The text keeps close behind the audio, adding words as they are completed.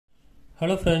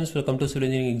Hello friends, welcome to Civil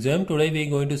Engineering exam. Today we are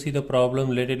going to see the problem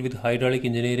related with hydraulic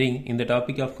engineering in the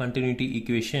topic of continuity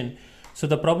equation. So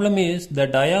the problem is the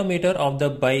diameter of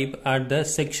the pipe at the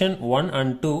section 1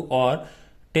 and 2 are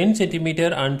 10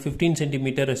 cm and 15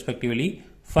 cm respectively.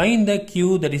 Find the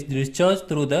Q that is discharged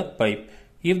through the pipe.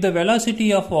 If the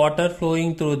velocity of water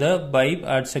flowing through the pipe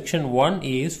at section 1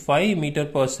 is 5 meter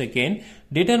per second,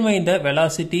 determine the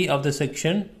velocity of the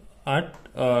section at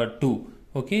 2.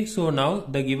 Okay, so now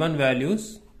the given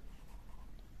values.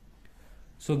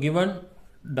 So given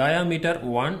diameter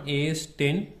 1 is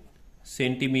 10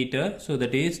 centimeter, so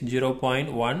that is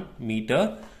 0.1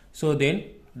 meter. So then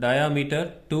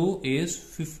diameter 2 is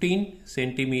 15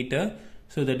 centimeter,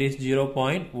 so that is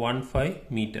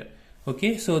 0.15 meter.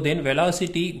 Okay, so then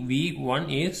velocity V1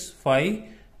 is 5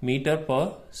 meter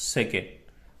per second.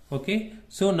 Okay,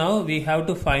 so now we have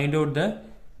to find out the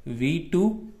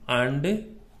V2 and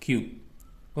Q.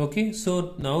 Okay,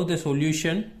 so now the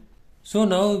solution. So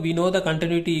now we know the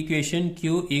continuity equation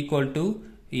Q equal to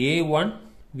A1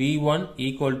 V1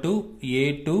 equal to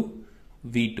A2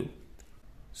 V2.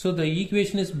 So the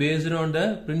equation is based on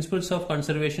the principles of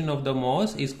conservation of the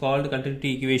mass is called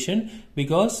continuity equation,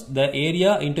 because the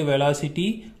area into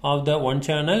velocity of the one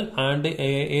channel and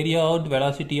area out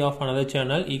velocity of another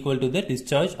channel equal to the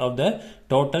discharge of the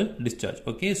total discharge.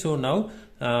 Okay, so now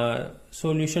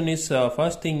solution is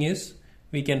first thing is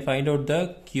we can find out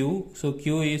the Q. So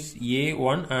Q is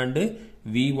A1 and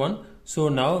V1. So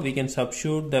now we can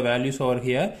substitute the values over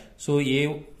here. So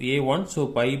A1, so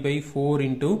pi by 4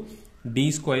 into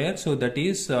d square. So that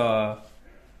is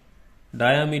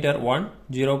diameter 1,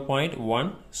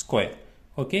 0.1 square.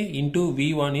 Okay, into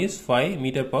V1 is 5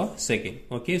 meter per second.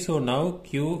 Okay, so now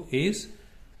Q is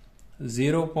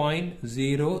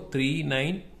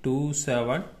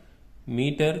 0.03927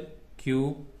 meter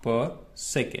cube per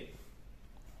second.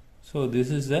 So this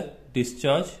is the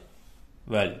discharge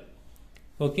value.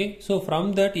 Okay, so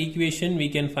from that equation we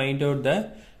can find out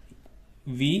the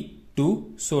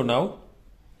V2. So now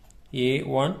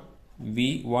A1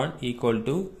 V1 equal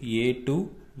to A2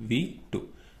 V2.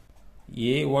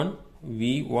 A1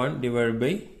 V1 divided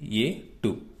by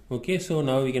A2. Okay, so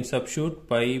now we can substitute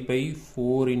pi by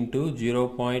 4 into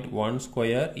 0.1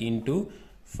 square into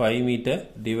 5 meter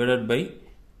divided by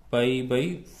pi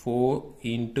by 4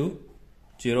 into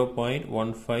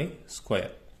 0.15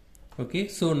 square. Okay,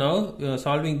 so now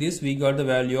solving this, we got the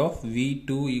value of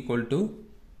V2 equal to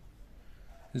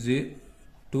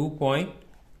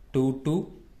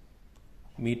 2.22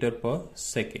 meter per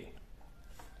second.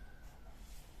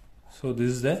 So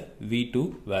this is the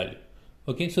V2 value.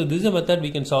 Okay, so this is a method we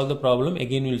can solve the problem.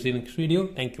 Again, we will see in the next video.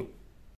 Thank you.